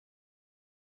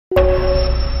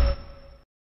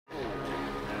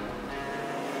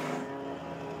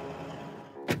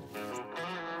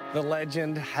The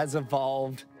legend has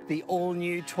evolved. The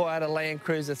all-new Toyota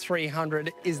LandCruiser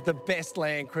 300 is the best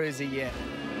LandCruiser yet.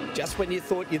 Just when you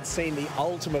thought you'd seen the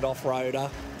ultimate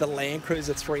off-roader, the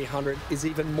LandCruiser 300 is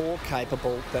even more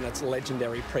capable than its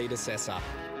legendary predecessor.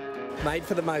 Made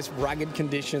for the most rugged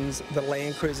conditions, the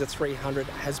LandCruiser 300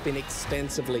 has been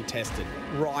extensively tested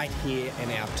right here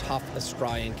in our tough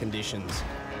Australian conditions.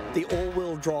 The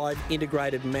all-wheel drive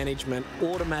integrated management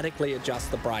automatically adjusts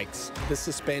the brakes, the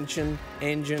suspension,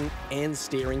 engine and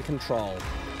steering control.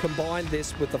 Combine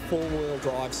this with the four-wheel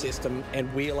drive system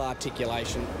and wheel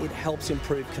articulation, it helps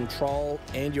improve control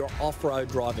and your off-road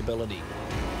drivability,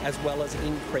 as well as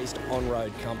increased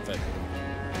on-road comfort.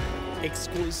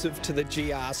 Exclusive to the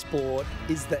GR Sport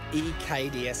is the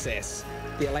EKDSS.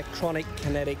 The electronic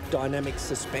kinetic dynamic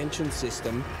suspension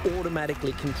system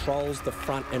automatically controls the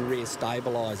front and rear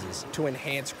stabilisers to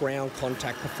enhance ground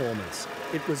contact performance.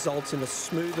 It results in a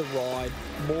smoother ride,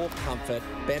 more comfort,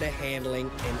 better handling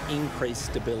and increased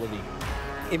stability.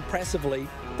 Impressively,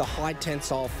 the high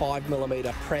tensile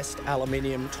 5mm pressed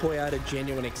aluminium Toyota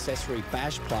Genuine Accessory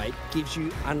bash plate gives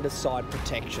you underside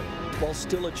protection while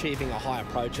still achieving a high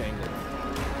approach angle.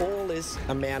 All this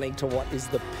amounting to what is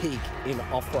the peak in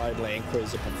off-road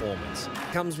LandCruiser performance.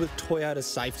 Comes with Toyota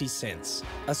Safety Sense,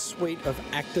 a suite of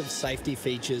active safety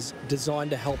features designed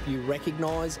to help you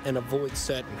recognise and avoid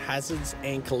certain hazards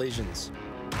and collisions.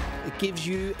 It gives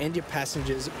you and your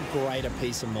passengers greater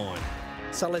peace of mind.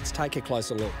 So let's take a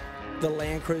closer look. The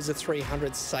LandCruiser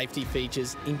 300's safety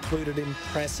features included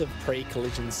impressive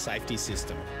pre-collision safety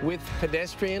system with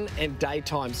pedestrian and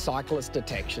daytime cyclist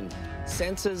detection.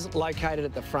 Sensors located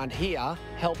at the front here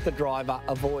help the driver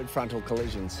avoid frontal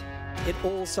collisions. It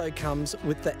also comes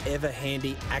with the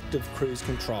ever-handy active cruise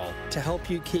control to help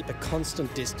you keep a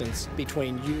constant distance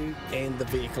between you and the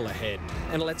vehicle ahead.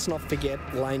 And let's not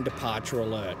forget lane departure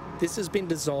alert. This has been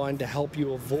designed to help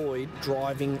you avoid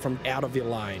driving from out of your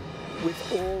lane. With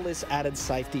all this added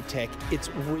safety tech, it's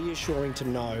reassuring to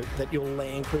know that your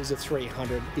LandCruiser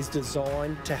 300 is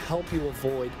designed to help you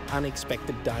avoid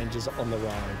unexpected dangers on the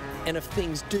road. And if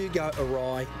things do go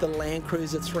awry, the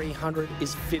LandCruiser 300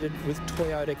 is fitted with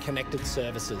Toyota Connected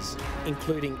Services,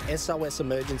 including SOS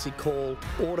emergency call,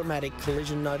 automatic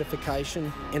collision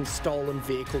notification, and stolen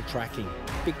vehicle tracking.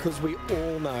 Because we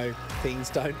all know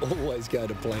things don't always go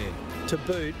to plan. To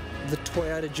boot, the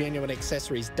Toyota Genuine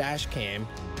Accessories dash cam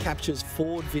captures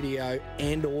forward video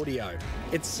and audio.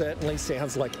 It certainly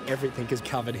sounds like everything is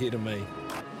covered here to me.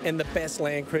 And the best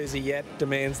LandCruiser yet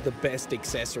demands the best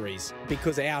accessories,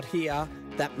 because out here,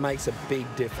 that makes a big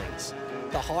difference.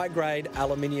 The high-grade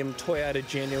aluminium Toyota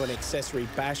Genuine Accessory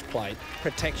bash plate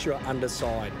protects your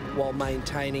underside while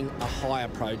maintaining a high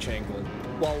approach angle,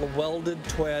 while the welded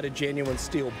Toyota Genuine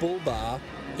steel bull bar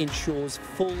ensures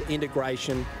full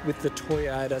integration with the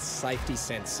Toyota Safety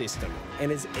Sense system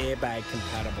and is airbag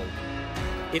compatible.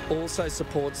 It also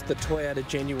supports the Toyota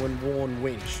Genuine worn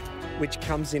winch, which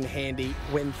comes in handy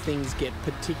when things get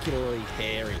particularly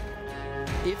hairy.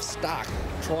 If stuck,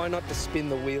 try not to spin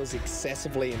the wheels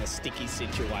excessively in a sticky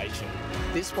situation.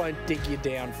 This won't dig you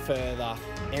down further,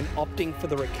 and opting for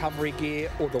the recovery gear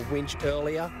or the winch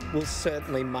earlier will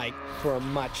certainly make for a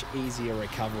much easier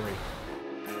recovery.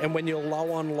 And when you're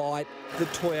low on light, the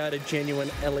Toyota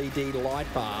Genuine LED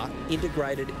light bar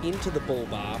integrated into the bull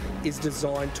bar is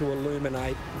designed to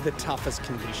illuminate the toughest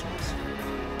conditions.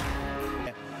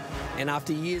 And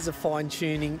after years of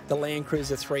fine-tuning, the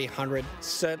LandCruiser 300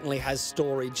 certainly has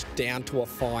storage down to a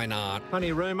fine art. Plenty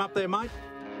of room up there, mate?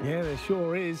 Yeah, there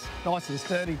sure is. Nice and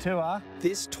sturdy too, huh?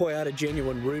 This Toyota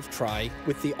Genuine roof tray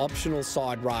with the optional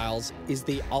side rails is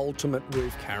the ultimate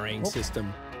roof carrying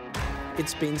system.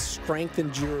 It's been strength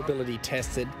and durability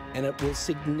tested, and it will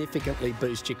significantly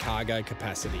boost your cargo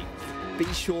capacity. Be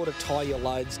sure to tie your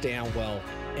loads down well,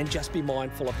 and just be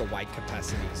mindful of the weight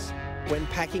capacities. When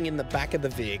packing in the back of the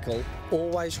vehicle,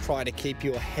 always try to keep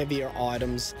your heavier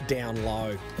items down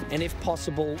low. And if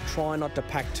possible, try not to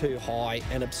pack too high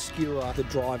and obscure the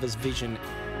driver's vision.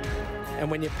 And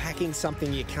when you're packing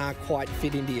something you can't quite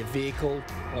fit into your vehicle,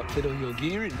 Like fit all your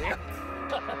gear in there.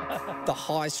 the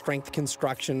high-strength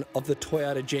construction of the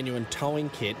Toyota Genuine Towing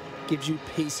Kit gives you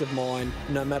peace of mind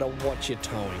no matter what you're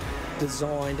towing.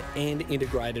 Designed and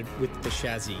integrated with the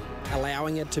chassis,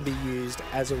 allowing it to be used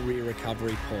as a rear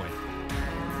recovery point.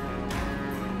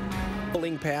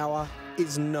 Pulling power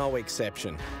is no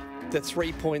exception. The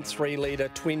 3.3 litre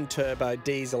twin-turbo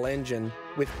diesel engine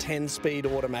with 10-speed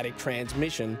automatic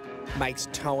transmission makes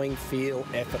towing feel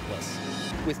effortless.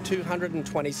 With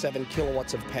 227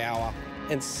 kilowatts of power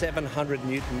and 700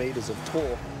 newton metres of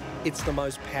torque, it's the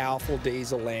most powerful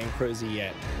diesel LandCruiser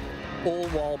yet. all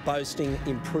while boasting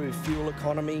improved fuel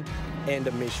economy and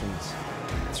emissions.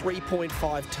 3.5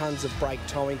 tonnes of brake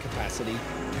towing capacity,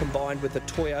 combined with the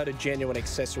Toyota Genuine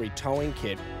Accessory Towing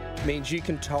Kit, means you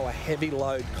can tow a heavy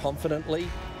load confidently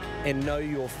and know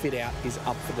your fit out is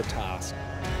up for the task.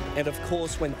 And of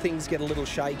course, when things get a little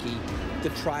shaky, the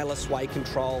trailer sway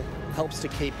control helps to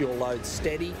keep your load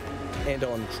steady and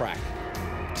on track.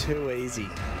 Too easy.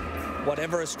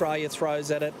 Whatever Australia throws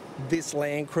at it, this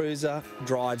LandCruiser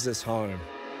drives us home.